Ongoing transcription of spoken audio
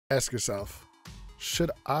ask yourself,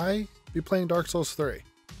 should I be playing Dark Souls 3?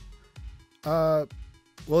 Well,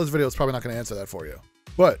 this video is probably not going to answer that for you.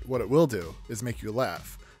 But what it will do is make you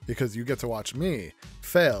laugh, because you get to watch me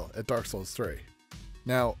fail at Dark Souls 3.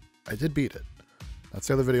 Now, I did beat it. That's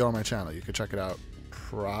the other video on my channel. You can check it out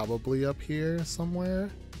probably up here somewhere.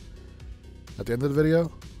 At the end of the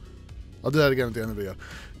video. I'll do that again at the end of the video.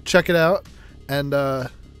 Check it out and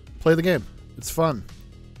play the game. It's fun.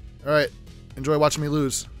 Alright, enjoy watching me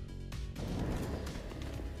lose.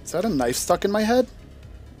 Is that a knife stuck in my head?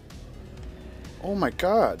 Oh my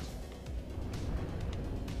god.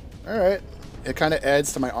 Alright, it kind of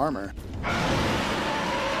adds to my armor.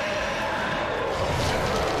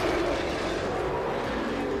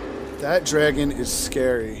 That dragon is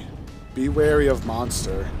scary. Be wary of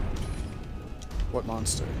monster. What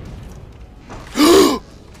monster?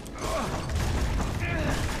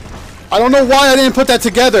 I don't know why I didn't put that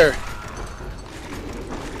together.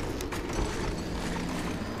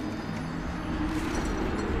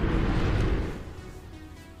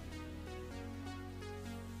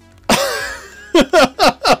 What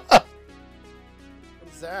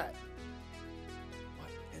is that? What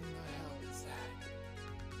in the hell is that?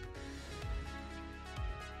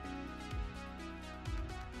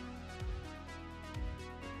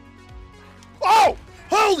 Oh!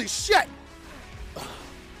 Holy shit!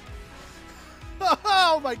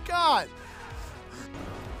 Oh my god!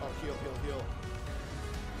 Oh, heal, heal, heal.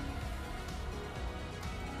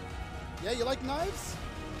 Yeah, you like knives?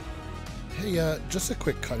 Hey, just a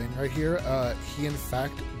quick cutting right here. He in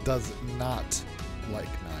fact does not like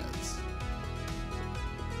knives.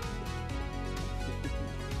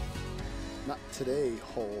 Not today,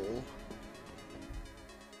 hole.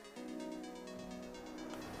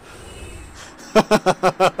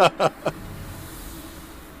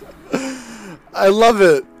 I love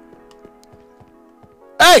it.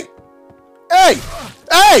 Hey! Hey!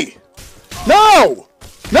 Hey! No!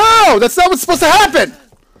 No! That's not what's supposed to happen!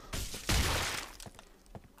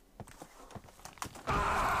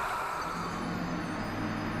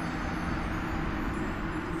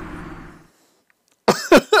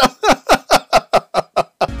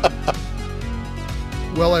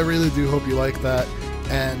 Well, I really do hope you like that.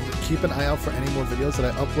 And keep an eye out for any more videos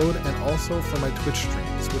that I upload, and also for my Twitch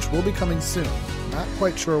streams, which will be coming soon. Not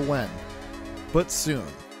quite sure when, but soon.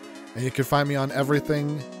 And you can find me on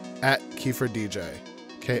everything at KieferDJ.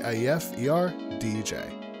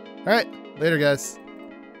 KIEFER Alright, later guys.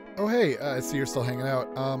 Oh hey, I see you're still hanging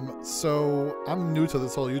out. So I'm new to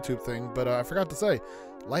this whole YouTube thing, but I forgot to say,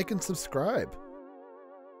 like and subscribe.